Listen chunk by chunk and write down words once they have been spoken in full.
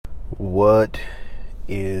What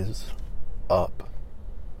is up?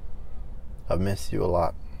 I've missed you a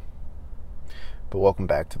lot. But welcome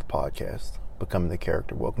back to the podcast, Becoming the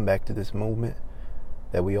Character. Welcome back to this movement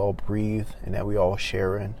that we all breathe and that we all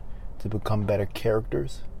share in to become better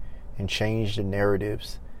characters and change the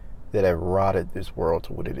narratives that have rotted this world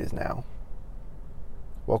to what it is now.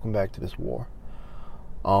 Welcome back to this war.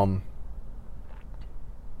 My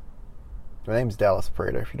name is Dallas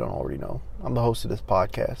Prater, if you don't already know. I'm the host of this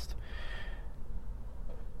podcast.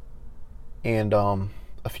 And a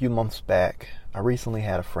few months back, I recently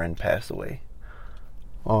had a friend pass away.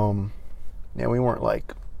 And we weren't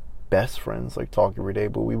like best friends, like talk every day,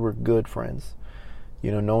 but we were good friends.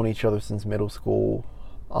 Known each other since middle school.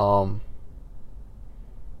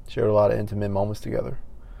 Shared a lot of intimate moments together.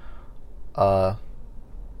 The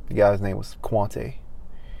guy's name was Quante.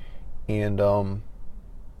 And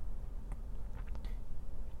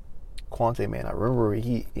Quante, man, I remember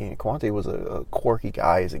Quante was a quirky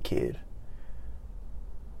guy as a kid.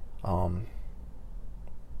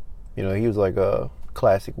 He was like a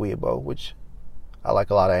classic weeaboo, which I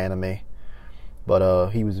like a lot of anime,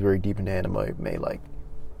 but he was very deep into anime, like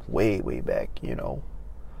way back.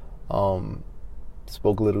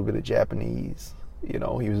 Spoke a little bit of Japanese. He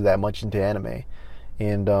was that much into anime,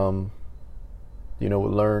 and would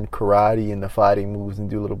learn karate and the fighting moves and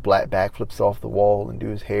do little black backflips off the wall and do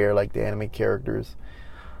his hair like the anime characters,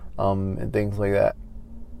 and things like that.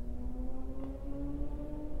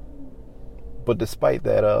 But despite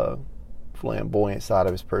that flamboyant side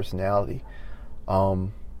of his personality,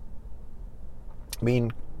 me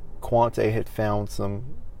and Quante had found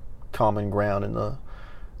some common ground in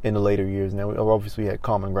the later years. Now, we obviously had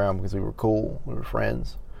common ground because we were cool, we were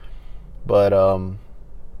friends. But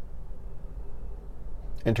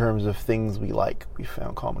in terms of things we like, we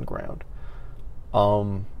found common ground.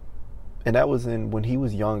 And that was when he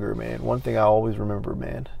was younger, man. One thing I always remember,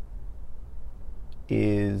 man,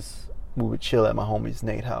 is we would chill at my homie's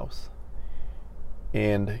Nate house.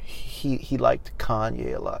 And he liked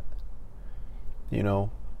Kanye a lot. I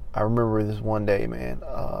remember this one day, man,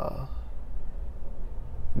 it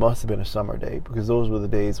must have been a summer day, because those were the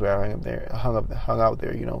days where I hung out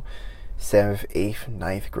there, 7th, 8th,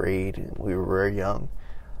 9th grade, and we were very young.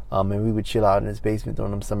 And we would chill out in his basement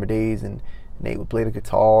during them summer days, and Nate would play the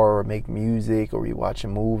guitar or make music, or we'd watch a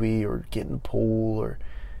movie or get in the pool, or,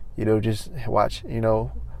 just watch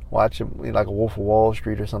him like a Wolf of Wall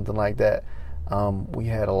Street or something like that. We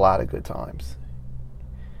had a lot of good times.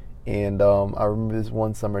 And I remember this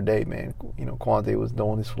one summer day, man, Quante was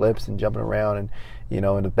doing his flips and jumping around, and,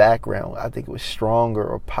 in the background, I think it was Stronger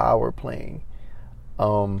or Power playing.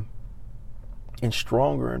 And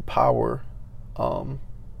Stronger and Power, were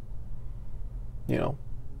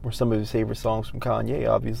some of his favorite songs from Kanye,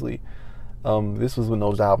 obviously. This was when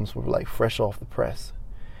those albums were like fresh off the press.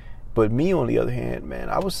 But me, on the other hand, man,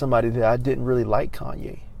 I was somebody that I didn't really like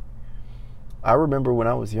Kanye. I remember when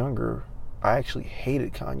I was younger, I actually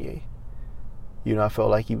hated Kanye. I felt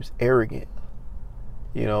like he was arrogant.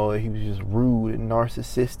 He was just rude and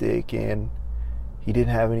narcissistic, and he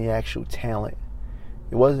didn't have any actual talent.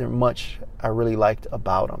 It wasn't much I really liked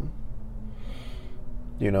about him.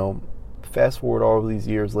 Fast forward all of these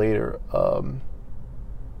years later,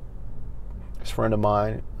 this friend of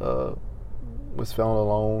mine was found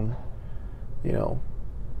alone, and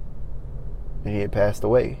he had passed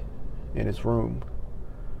away in his room.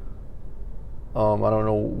 I don't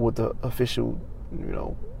know what the official,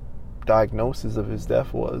 diagnosis of his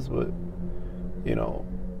death was, but,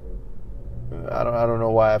 I don't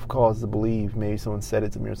know why I've cause to believe, maybe someone said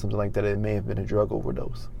it to me or something like that, it may have been a drug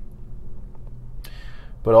overdose.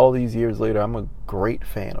 But all these years later, I'm a great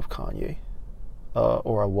fan of Kanye,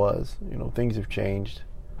 or I was. Things have changed.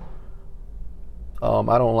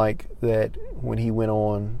 I don't like that when he went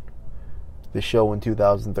on the show in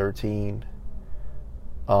 2013,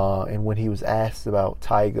 and when he was asked about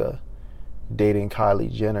Tyga dating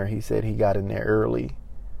Kylie Jenner, he said he got in there early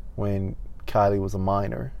when Kylie was a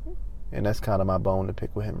minor. And that's kind of my bone to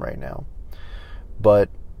pick with him right now. But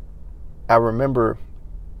I remember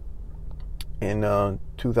in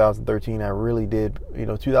 2013, I really did,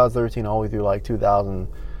 2013 all the way through like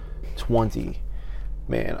 2020,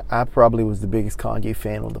 man, I probably was the biggest Kanye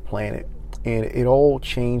fan on the planet. And it all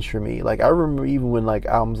changed for me. Like, I remember even when like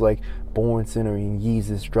albums like Born Sinner and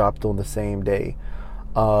Yeezus dropped on the same day.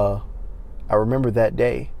 I remember that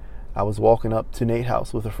day. I was walking up to Nate's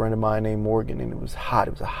house with a friend of mine named Morgan, and it was hot.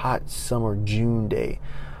 It was a hot summer June day.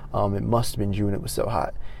 It must have been June. It was so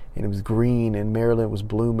hot. And it was green, and Maryland was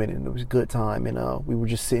blooming, and it was a good time. And we were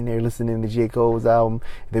just sitting there listening to J. Cole's album.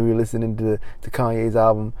 Then we were listening to Kanye's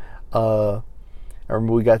album. I I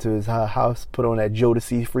remember we got to his house, put on that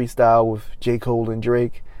Jodeci freestyle with J. Cole and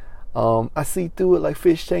Drake. I see through it like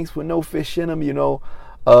fish tanks with no fish in them,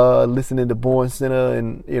 listening to Born Sinner,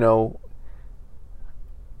 and,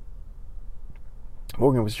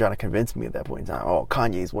 Morgan was trying to convince me at that point in time, oh,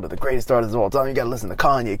 Kanye is one of the greatest artists of all time. You got to listen to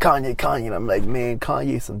Kanye. And I'm like, man,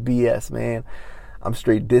 Kanye's some BS, man. I'm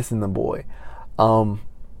straight dissing the boy. But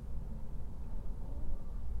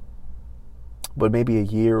maybe a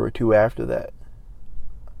year or two after that,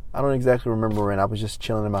 I don't exactly remember when, I was just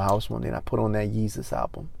chilling in my house one day and I put on that Yeezus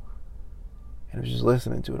album. And I was just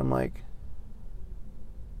listening to it. I'm like,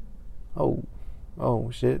 oh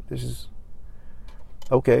shit, this is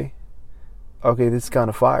okay, this is kind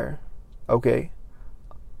of fire. Okay.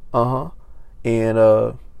 And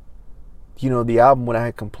the album, when I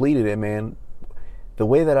had completed it, man, the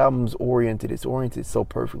way that album's oriented, it's oriented so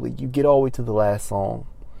perfectly. You get all the way to the last song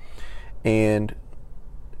and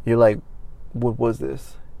you're like, what was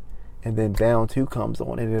this? And then Down 2 comes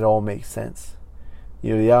on and it all makes sense.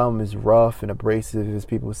 The album is rough and abrasive, as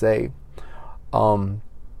people say. But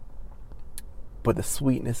the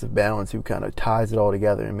sweetness of Down 2 kind of ties it all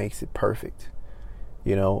together and makes it perfect.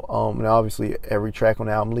 And obviously every track on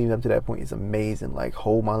the album leading up to that point is amazing. Like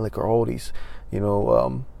Hold My Liquor Oldies,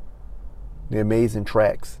 the amazing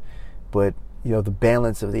tracks. But, the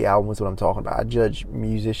balance of the album is what I'm talking about. I judge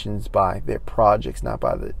musicians by their projects, not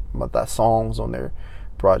by the songs on their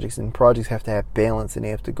projects. And projects have to have balance, and they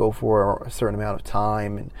have to go for a certain amount of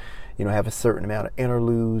time, and have a certain amount of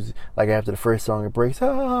interludes. Like after the first song, it breaks.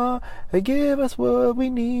 They give us what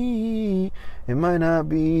we need. It might not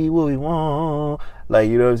be what we want. Like,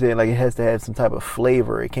 you know what I'm saying? Like, it has to have some type of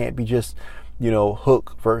flavor. It can't be just,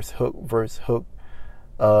 hook, verse, hook,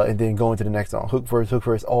 and then go into the next song. Hook,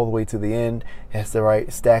 verse, all the way to the end. It has the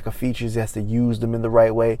right stack of features. It has to use them in the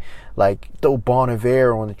right way. Like, throw Bon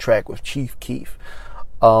Iver on the track with Chief Keef.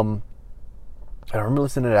 I remember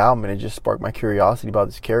listening to the album and it just sparked my curiosity about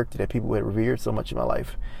this character that people had revered so much in my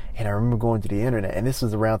life. And I remember going to the internet, and this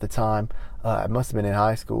was around the time, I must have been in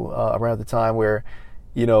high school, around the time where,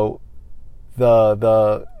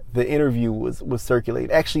 the interview was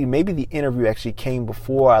circulated. Actually, maybe the interview actually came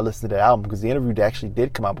before I listened to the album, because the interview actually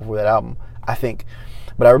did come out before that album, I think.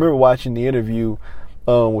 But I remember watching the interview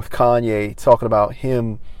with Kanye, talking about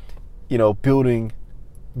him, building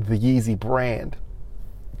the Yeezy brand,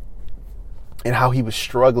 and how he was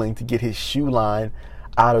struggling to get his shoe line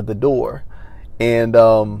out of the door. And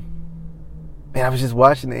I was just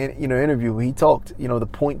watching the interview. He talked, the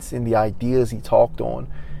points and the ideas he talked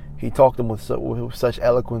on. He talked them with such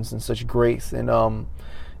eloquence and such grace. And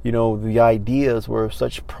the ideas were of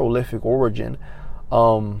such prolific origin.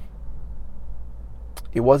 It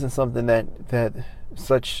wasn't something that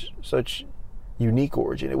such unique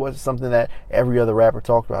origin. It wasn't something that every other rapper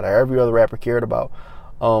talked about or every other rapper cared about.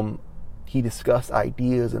 He discussed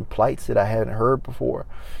ideas and plights that I hadn't heard before.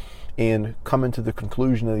 And coming to the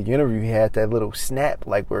conclusion of the interview, he had that little snap,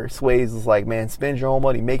 like where Sway's was like, man, spend your own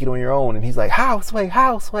money, make it on your own. And he's like, how, Sway? He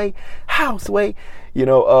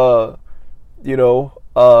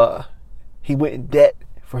went in debt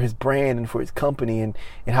for his brand and for his company, and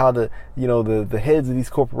how the heads of these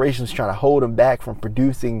corporations trying to hold him back from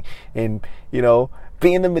producing and,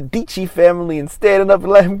 being the Medici family and standing up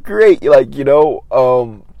and let him create,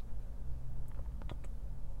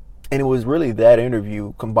 and it was really that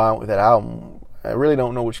interview combined with that album. I really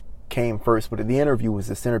don't know which came first, but the interview was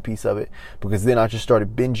the centerpiece of it, because then I just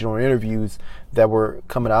started binging on interviews that were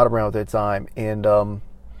coming out around that time. And, I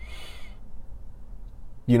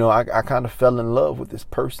kind of fell in love with this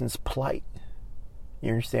person's plight.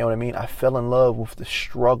 You understand what I mean? I fell in love with the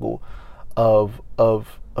struggle of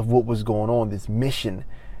what was going on, this mission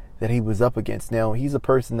that he was up against. Now, he's a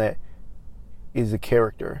person that is a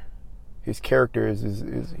character. His character is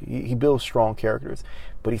he builds strong characters,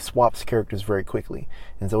 but he swaps characters very quickly.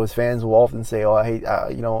 And so his fans will often say, oh,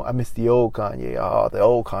 I miss the old Kanye. Oh, the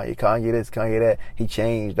old Kanye this, Kanye that. He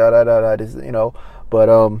changed, this, But,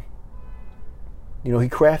 he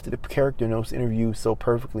crafted a character in those interviews so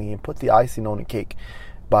perfectly and put the icing on the cake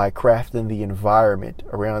by crafting the environment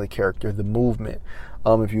around the character, the movement.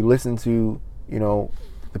 If you listen to,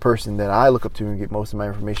 the person that I look up to and get most of my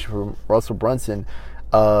information from, Russell Brunson,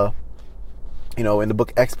 in the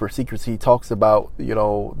book Expert Secrets, he talks about,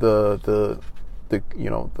 the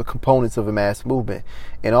components of a mass movement.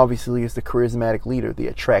 And obviously it's the charismatic leader, the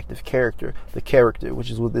attractive character, the character, which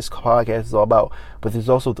is what this podcast is all about. But there's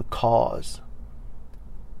also the cause.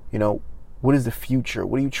 What is the future?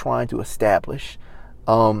 What are you trying to establish?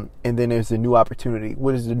 And then there's the new opportunity.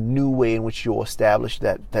 What is the new way in which you'll establish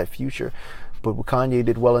that future? But what Kanye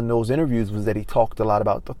did well in those interviews was that he talked a lot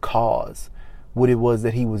about the cause. what it was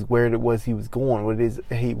that he was, where it was he was going, what it is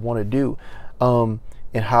he wanted to do,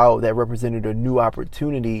 and how that represented a new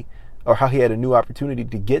opportunity, or how he had a new opportunity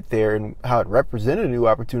to get there, and how it represented a new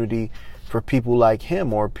opportunity for people like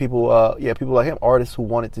him, or people like him, artists who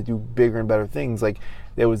wanted to do bigger and better things. Like,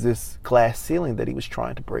 there was this glass ceiling that he was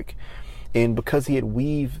trying to break, and because he had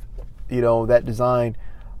weaved, that design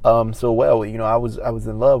so well, I was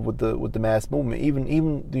in love with the mass movement.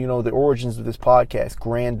 Even the origins of this podcast,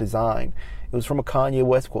 Grand Design. It was from a Kanye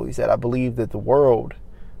West quote. He said, "I believe that the world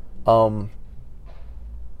can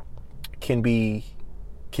be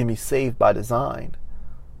saved by design,"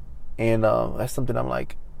 and that's something I'm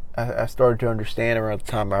like, I started to understand around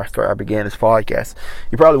the time I began this podcast.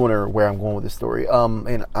 You probably wonder where I'm going with this story,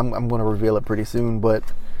 and I'm going to reveal it pretty soon. But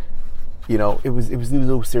it was these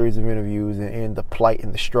little series of interviews and the plight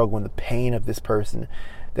and the struggle and the pain of this person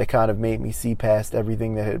that kind of made me see past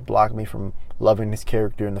everything that had blocked me from loving this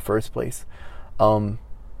character in the first place.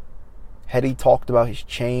 Had he talked about his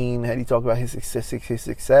chain, had he talked about his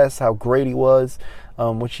success, how great he was,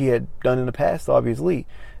 which he had done in the past, obviously,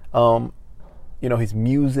 his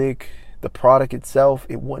music, the product itself,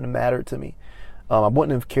 it wouldn't have mattered to me. I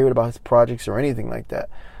wouldn't have cared about his projects or anything like that.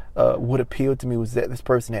 What appealed to me was that this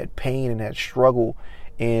person had pain and had struggle,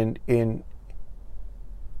 and in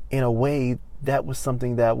a way that was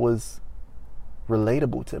something that was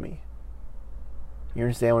relatable to me. You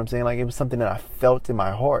understand what I'm saying? Like, it was something that I felt in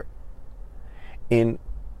my heart. And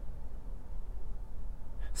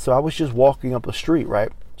so I was just walking up the street,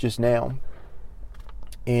 right, just now,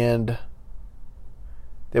 and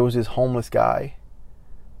there was this homeless guy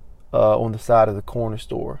on the side of the corner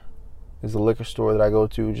store. There's a liquor store that I go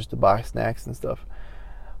to just to buy snacks and stuff.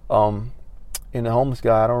 And the homeless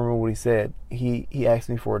guy, I don't remember what he said. He asked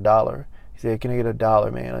me for $1. He said, "Can I get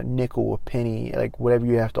 $1, man? A nickel, a penny, like whatever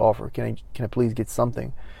you have to offer. Can I please get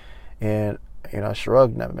something?" And I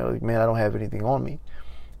shrugged, and I'm like, "Man, I don't have anything on me."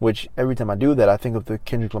 Which, every time I do that, I think of the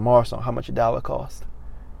Kendrick Lamar song, "How Much a Dollar Cost."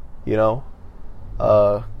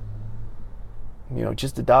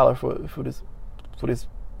 Just $1 for this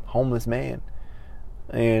homeless man.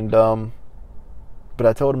 And but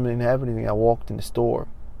I told him I didn't have anything. I walked in the store,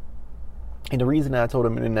 and the reason I told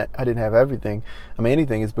him I didn't have anything,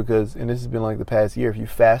 is because, and this has been like the past year, if you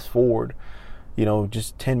fast forward,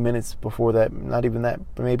 just 10 minutes before that, not even that,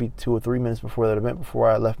 but maybe 2 or 3 minutes before that event, before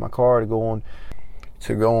I left my car to go on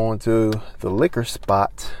to the liquor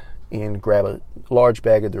spot and grab a large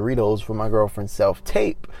bag of Doritos for my girlfriend's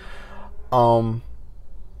self-tape.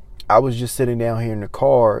 I was just sitting down here in the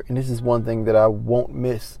car, and this is one thing that I won't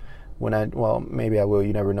miss maybe I will,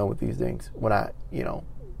 you never know with these things, when I,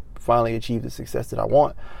 finally achieve the success that I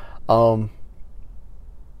want.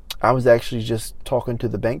 I was actually just talking to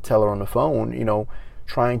the bank teller on the phone,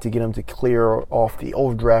 trying to get him to clear off the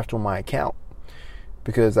overdraft on my account,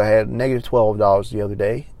 because I had negative $12 the other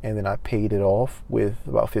day, and then I paid it off with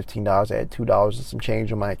about $15. I had $2 and some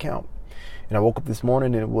change on my account. And I woke up this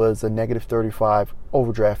morning and it was a negative 35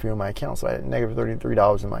 overdraft fee on my account. So I had negative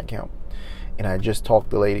 $33 in my account. And I just talked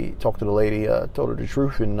to the lady, told her the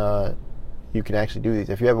truth, and you can actually do these.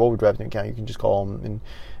 If you have overdraft in your account, you can just call them, and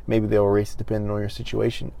maybe they'll erase it depending on your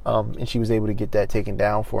situation. And she was able to get that taken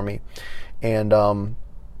down for me. And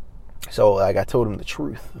so I told him the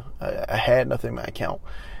truth. I had nothing in my account.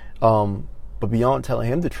 But beyond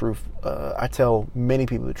telling him the truth, I tell many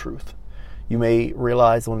people the truth. You may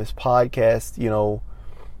realize on this podcast,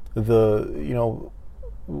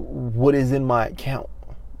 what is in my account.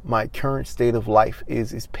 My current state of life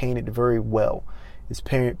is painted very well. It's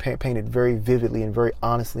painted very vividly and very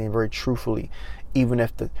honestly and very truthfully, even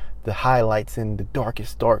if the highlights and the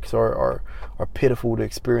darkest darks are pitiful to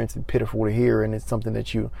experience and pitiful to hear, and it's something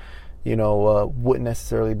that you wouldn't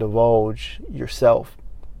necessarily divulge yourself.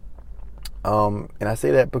 And I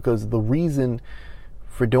say that because the reason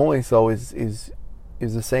for doing so is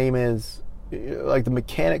the same as, like, the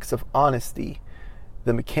mechanics of honesty,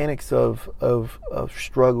 the mechanics of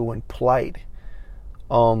struggle and plight,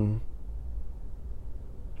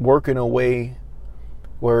 work in a way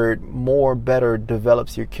where it better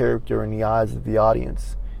develops your character in the eyes of the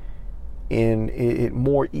audience, and it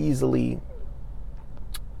more easily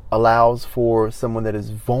allows for someone that is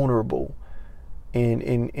vulnerable and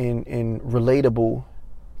relatable,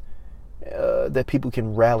 that people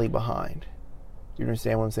can rally behind. You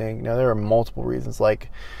understand what I'm saying? Now, there are multiple reasons, like,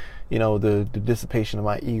 the dissipation of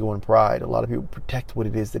my ego and pride. A lot of people protect what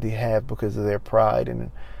it is that they have because of their pride,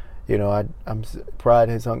 and pride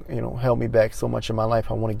has held me back so much in my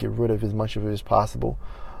life. I want to get rid of as much of it as possible.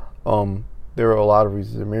 There are a lot of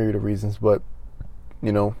reasons, a myriad of reasons, but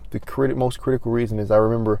the most critical reason is, I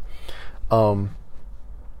remember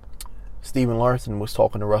Steven Larson was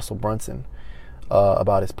talking to Russell Brunson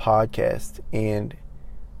about his podcast, and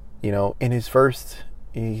in his first,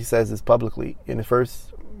 he says this publicly, in his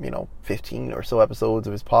first 15 or so episodes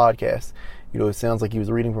of his podcast, it sounds like he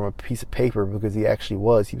was reading from a piece of paper, because he actually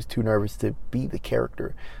was. He was too nervous to be the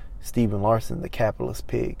character, Steven Larson, the capitalist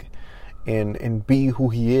pig, and be who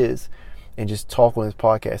he is, and just talk on his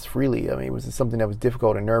podcast freely. I mean, it was something that was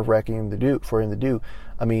difficult and nerve-wracking for him to do.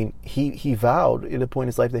 I mean, he vowed at a point in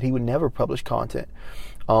his life that he would never publish content.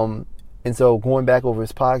 And so going back over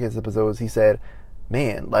his podcast episodes, he said,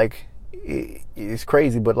 man, like, it's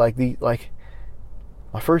crazy, but my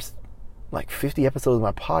first 50 episodes of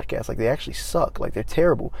my podcast, like, they actually suck. Like, they're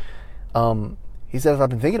terrible. He says, I've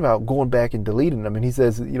been thinking about going back and deleting them. And he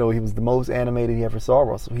says, he was the most animated he ever saw,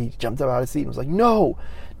 Russell. He jumped up out of his seat and was like, no,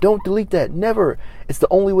 don't delete that. Never. It's the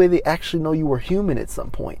only way they actually know you were human at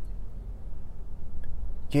some point.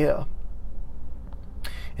 Yeah.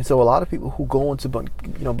 And so a lot of people who go on to,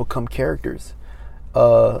 become characters,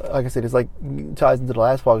 like I said, it's like, it ties into the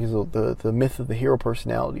last podcast, the myth of the hero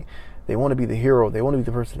personality. They want to be the hero. They want to be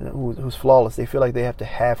the person who's flawless. They feel like they have to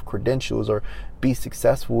have credentials or be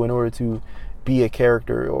successful in order to be a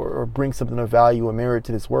character or bring something of value or merit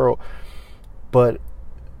to this world. But,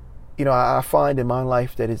 I find in my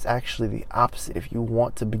life that it's actually the opposite. If you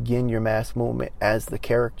want to begin your mass movement as the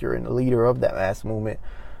character and the leader of that mass movement,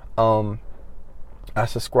 I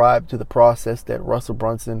subscribe to the process that Russell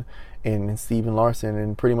Brunson and Steven Larson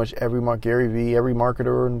and pretty much Gary Vee, every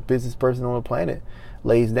marketer and business person on the planet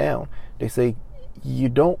lays down. They say you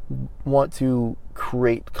don't want to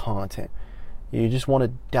create content. You just want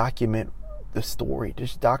to document the story.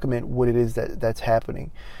 Just document what it is that's happening.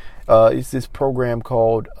 It's this program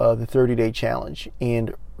called the 30-Day Challenge,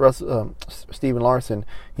 and Steven Larson,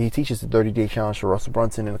 he teaches the 30-Day Challenge to Russell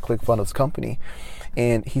Brunson and the ClickFunnels company.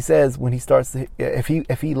 And he says when he starts, if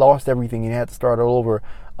he lost everything and he had to start all over,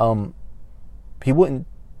 he wouldn't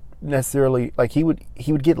necessarily, like, he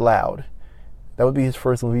would get loud. That would be his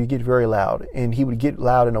first one. He would get very loud, and he would get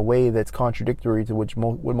loud in a way that's contradictory to what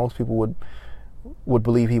most people would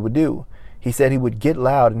believe he would do. He said he would get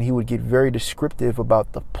loud and he would get very descriptive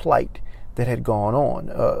about the plight that had gone on,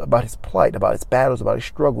 about his plight, about his battles, about his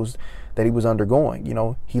struggles that he was undergoing.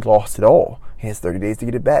 He lost it all. He has 30 days to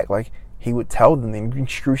get it back. Like, he would tell them in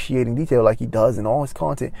excruciating detail, like he does in all his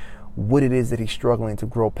content, what it is that he's struggling to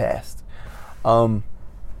grow past. Now,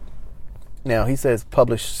 he says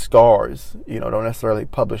publish scars, don't necessarily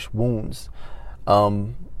publish wounds. But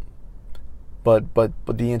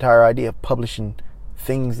the entire idea of publishing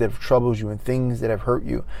things that have troubled you and things that have hurt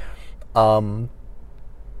you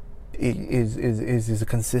is a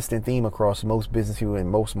consistent theme across most business people and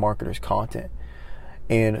most marketers' content.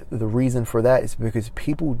 And the reason for that is because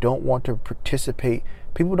people don't want to participate.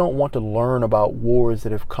 People don't want to learn about wars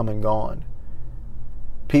that have come and gone.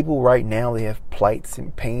 People right now, they have plights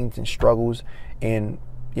and pains and struggles, and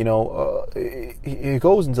it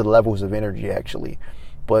goes into levels of energy actually.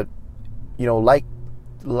 But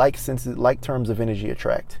like terms of energy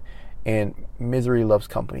attract, and misery loves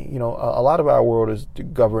company. A lot of our world is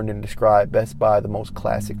governed and described best by the most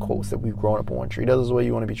classic quotes that we've grown up on. Treat others the way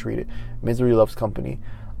you want to be treated. Misery loves company.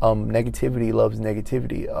 Negativity loves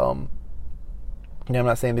negativity. Now, I'm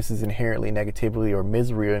not saying this is inherently negativity or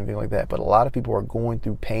misery or anything like that, but a lot of people are going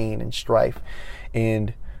through pain and strife,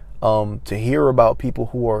 and to hear about people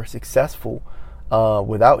who are successful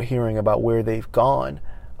without hearing about where they've gone,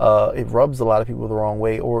 it rubs a lot of people the wrong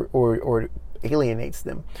way, or alienates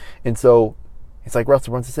them. And so it's like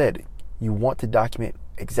Russell Brunson said, you want to document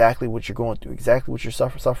exactly what you're going through, exactly what you're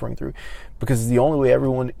suffering through, because it's the only way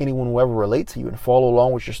anyone will ever relate to you and follow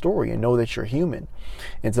along with your story and know that you're human.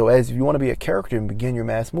 And so if you want to be a character and begin your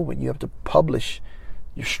mass movement, you have to publish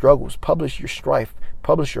your struggles, publish your strife,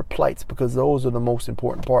 publish your plights, because those are the most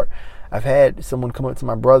important part. I've had someone come up to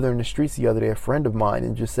my brother in the streets the other day, a friend of mine,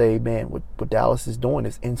 and just say, man, what Dallas is doing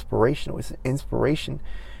is inspirational. It's an inspiration.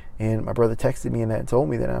 And my brother texted me and told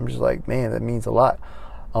me that, and I'm just like, man, that means a lot.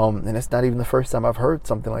 And it's not even the first time I've heard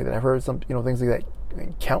something like that. I've heard some, things like that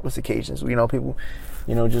on countless occasions. People,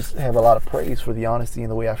 just have a lot of praise for the honesty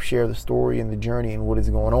and the way I share the story and the journey and what is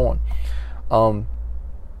going on.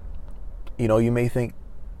 You may think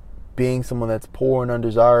being someone that's poor and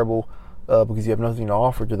undesirable because you have nothing to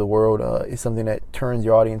offer to the world is something that turns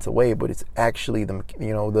your audience away, but it's actually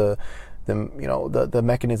the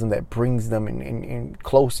mechanism that brings them in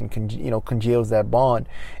close and congeals that bond.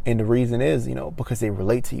 And the reason is because they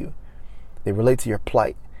relate to you. They relate to your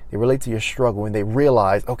plight. They relate to your struggle, and they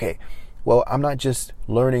realize, okay, well, I'm not just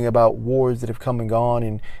learning about wars that have come and gone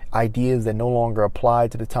and ideas that no longer apply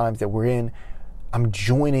to the times that we're in. I'm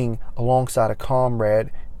joining alongside a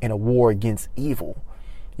comrade in a war against evil.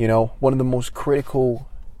 You know, one of the most critical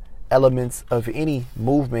elements of any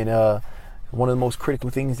movement, one of the most critical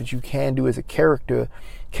things that you can do as a character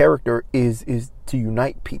is to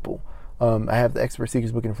unite people. I have the Expert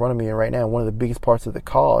Seekers book in front of me, and right now one of the biggest parts of the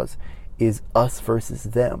cause is us versus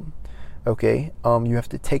them. Okay, you have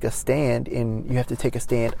to take a stand, and you have to take a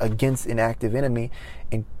stand against an active enemy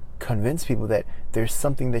and convince people that there's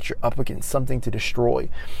something that you're up against, something to destroy.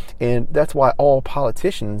 And that's why all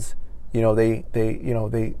politicians, just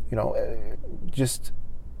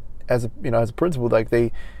as a principle, like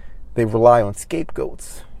they rely on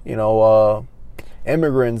scapegoats.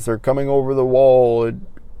 Immigrants are coming over the wall,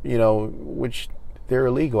 which they're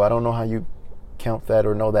illegal. I don't know how you count that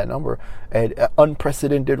or know that number at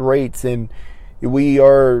unprecedented rates, and we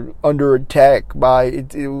are under attack by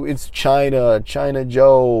it's China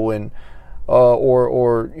Joe, and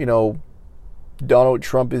or Donald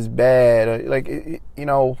Trump is bad.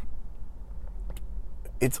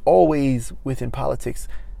 It's always within politics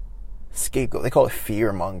scapegoat. They call it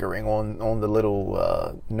fear mongering on the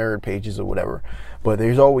little nerd pages or whatever. But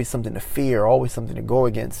there's always something to fear, always something to go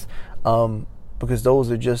against, because those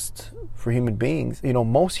are just for human beings.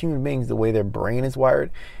 Most human beings, the way their brain is wired,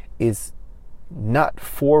 is not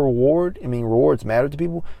for reward. I mean, rewards matter to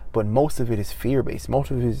people, but most of it is fear-based.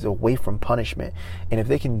 Most of it is away from punishment. And if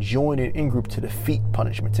they can join an in-group to defeat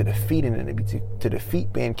punishment, to defeat an enemy, to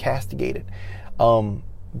defeat being castigated,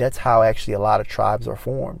 that's how actually a lot of tribes are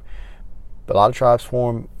formed. But a lot of tribes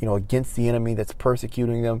form, against the enemy that's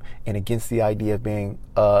persecuting them and against the idea of being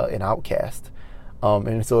an outcast.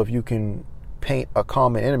 And so if you can paint a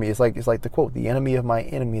common enemy, it's like the quote, "The enemy of my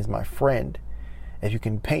enemy is my friend." If you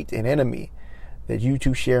can paint an enemy that you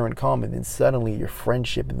two share in common, then suddenly your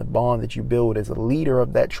friendship and the bond that you build as a leader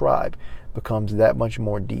of that tribe becomes that much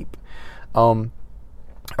more deep.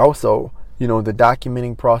 Also, the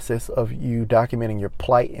documenting process of you documenting your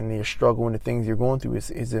plight and your struggle and the things you're going through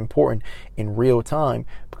is important in real time,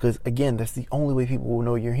 because again, that's the only way people will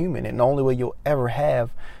know you're human, and the only way you'll ever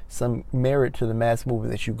have some merit to the mass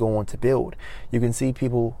movement that you go on to build. You can see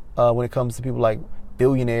people when it comes to people like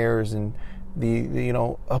billionaires and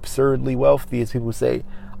the absurdly wealthy, as people say,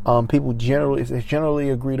 people generally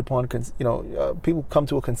agreed upon, people come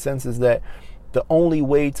to a consensus that the only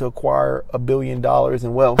way to acquire $1 billion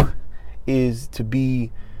in wealth is to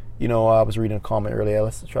be, I was reading a comment earlier,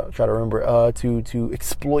 let's try to remember, to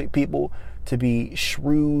exploit people, to be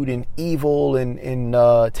shrewd and evil and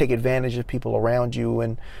take advantage of people around you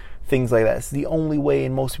and things like that. It's the only way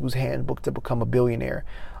in most people's handbook to become a billionaire.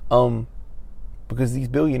 Because these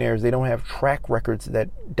billionaires, they don't have track records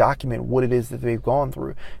that document what it is that they've gone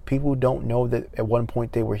through. People don't know that at one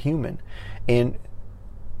point they were human. And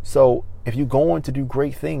so if you go on to do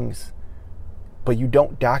great things, but you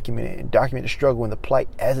don't document it and document the struggle and the plight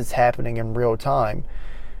as it's happening in real time,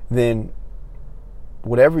 then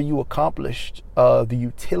whatever you accomplished, the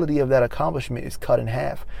utility of that accomplishment is cut in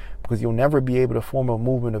half, because you'll never be able to form a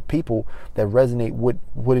movement of people that resonate with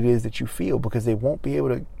what it is that you feel, because they won't be able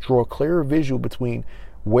to draw a clearer visual between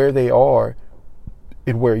where they are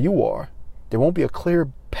and where you are. There won't be a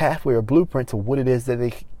clear pathway or blueprint to what it is that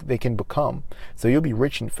they can become. So you'll be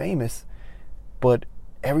rich and famous, but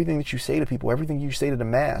everything that you say to people, everything you say to the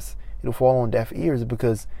mass, it'll fall on deaf ears,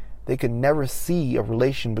 because they can never see a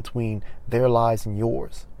relation between their lives and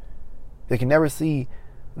yours. They can never see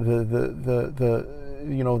the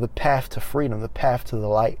path to freedom, the path to the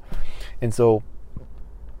light. And so,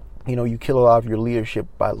 you kill a lot of your leadership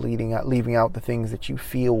by leaving out the things that you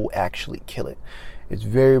feel will actually kill it. It's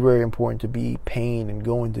very, very important to be pained and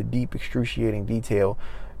go into deep, excruciating detail,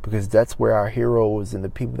 because that's where our heroes and the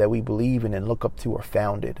people that we believe in and look up to are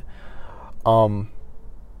founded. So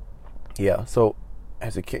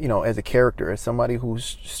as a character, as somebody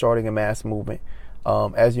who's starting a mass movement,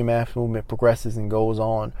 as your mass movement progresses and goes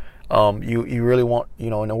on, you really want,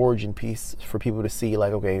 an origin piece for people to see,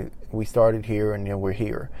 like, okay, we started here and we're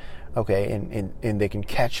here. Okay, and they can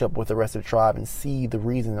catch up with the rest of the tribe and see the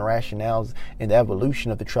reason, the rationales, and the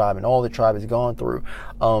evolution of the tribe and all the tribe has gone through.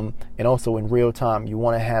 And also in real time, you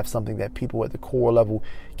want to have something that people at the core level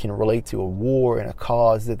can relate to, a war and a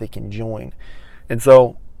cause that they can join. And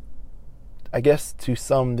so, I guess to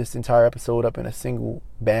sum this entire episode up in a single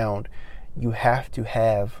bound, you have to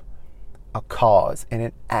have a cause, and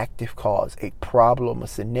an active cause, a problem, a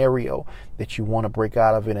scenario that you want to break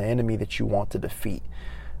out of, and an enemy that you want to defeat.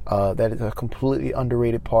 That is a completely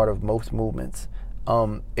underrated part of most movements.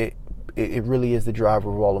 It really is the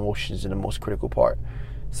driver of all emotions and the most critical part.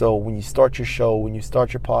 So when you start your show, when you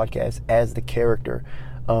start your podcast as the character,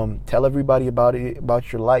 tell everybody about it,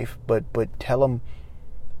 about your life, but tell them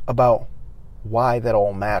about why that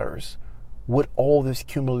all matters, what all this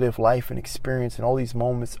cumulative life and experience and all these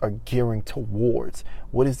moments are gearing towards.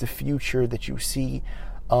 What is the future that you see,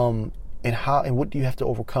 and what do you have to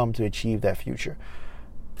overcome to achieve that future?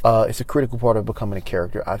 It's a critical part of becoming a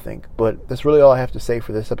character, I think. But that's really all I have to say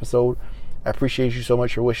for this episode. I appreciate you so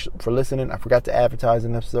much for listening. I forgot to advertise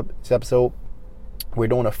in this episode. We're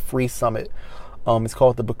doing a free summit. It's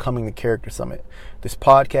called the Becoming the Character Summit. This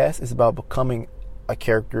podcast is about becoming a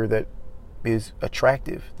character that is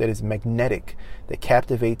attractive, that is magnetic, that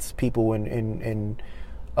captivates people and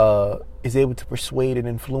is able to persuade and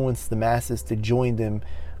influence the masses to join them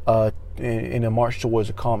in a march towards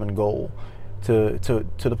a common goal. To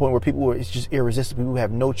the point where people it's just irresistible. People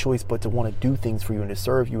have no choice but to want to do things for you and to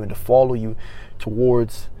serve you and to follow you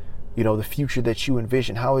towards, the future that you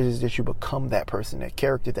envision. How is it that you become that person, that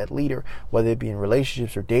character, that leader, whether it be in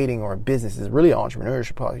relationships or dating or in business? It's really an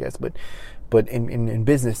entrepreneurship podcast, but in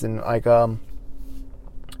business and how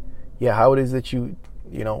it is that you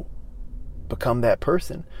become that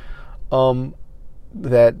person.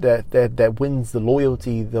 That wins the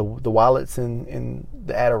loyalty, the wallets, and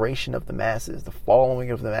the adoration of the masses, the following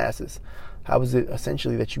of the masses. How is it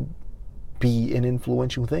essentially that you be an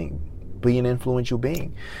influential thing, be an influential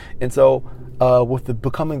being? And so with the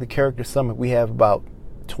Becoming the Character Summit, we have about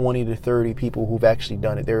 20 to 30 people who've actually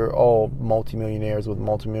done it. They're all multimillionaires with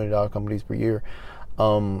multi-million-dollar companies per year,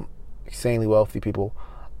 insanely wealthy people,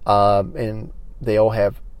 and they all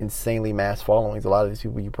have insanely mass followings. A lot of these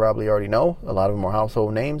people you probably already know. A lot of them are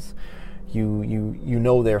household names. You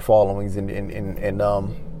know their followings, and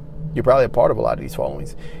you're probably a part of a lot of these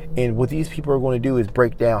followings. And what these people are going to do is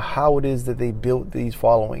break down how it is that they built these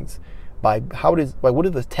followings, what are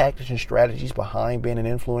the tactics and strategies behind being an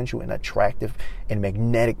influential and attractive and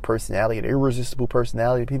magnetic personality, an irresistible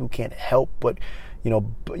personality that people can't help but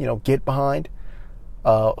get behind.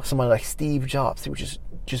 Somebody like Steve Jobs, who just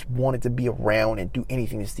wanted to be around and do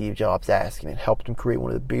anything that Steve Jobs asked, and it helped him create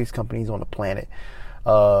one of the biggest companies on the planet.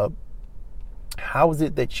 How is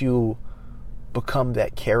it that you become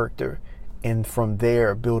that character and from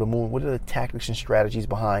there build a movement? What are the tactics and strategies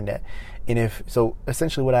behind that? And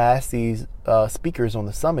essentially what I asked these speakers on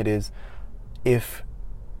the summit is, if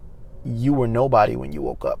you were nobody when you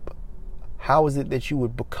woke up, how is it that you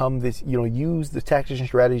would become this, use the tactics and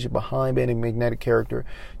strategies behind being a magnetic character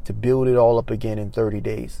to build it all up again in 30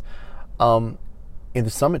 days? And the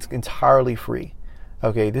summit's entirely free.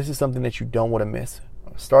 Okay, this is something that you don't want to miss.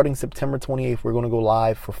 Starting September 28th, we're going to go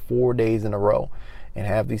live for 4 days in a row and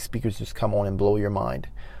have these speakers just come on and blow your mind.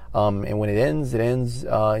 And when it ends.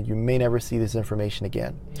 You may never see this information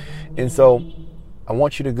again. And so I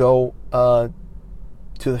want you to go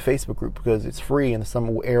to the Facebook group, because it's free and the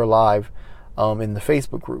summit will air live in the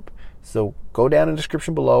Facebook group. So go down in the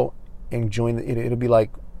description below and join. It'll be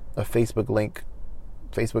like a Facebook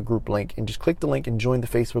group link, and just click the link and join the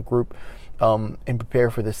Facebook group and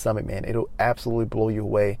prepare for this summit, man. It'll absolutely blow you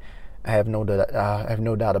away. I have no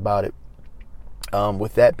doubt about it.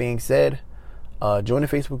 With that being said, join the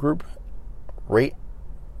Facebook group, rate,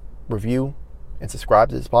 review, and subscribe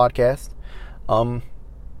to this podcast.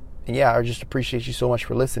 I just appreciate you so much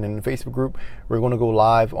for listening. In the Facebook group, we're going to go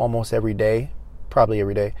live almost every day, probably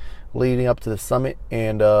every day, leading up to the summit,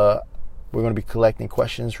 and we're going to be collecting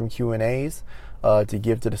questions from Q&As to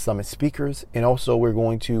give to the summit speakers. And also we're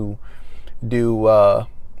going to do, I'm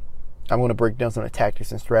going to break down some of the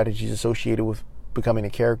tactics and strategies associated with becoming a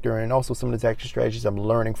character, and also some of the tactics and strategies I'm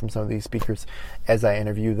learning from some of these speakers as I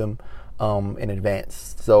interview them in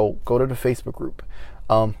advance. So go to the Facebook group.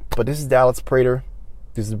 But this is Dallas Prater.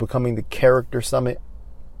 This is Becoming the Character Summit.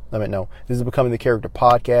 This is Becoming the Character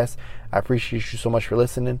Podcast. I appreciate you so much for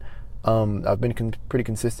listening. I've been pretty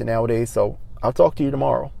consistent nowadays, so I'll talk to you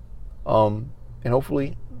tomorrow. And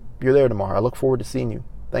hopefully you're there tomorrow. I look forward to seeing you.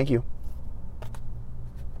 Thank you.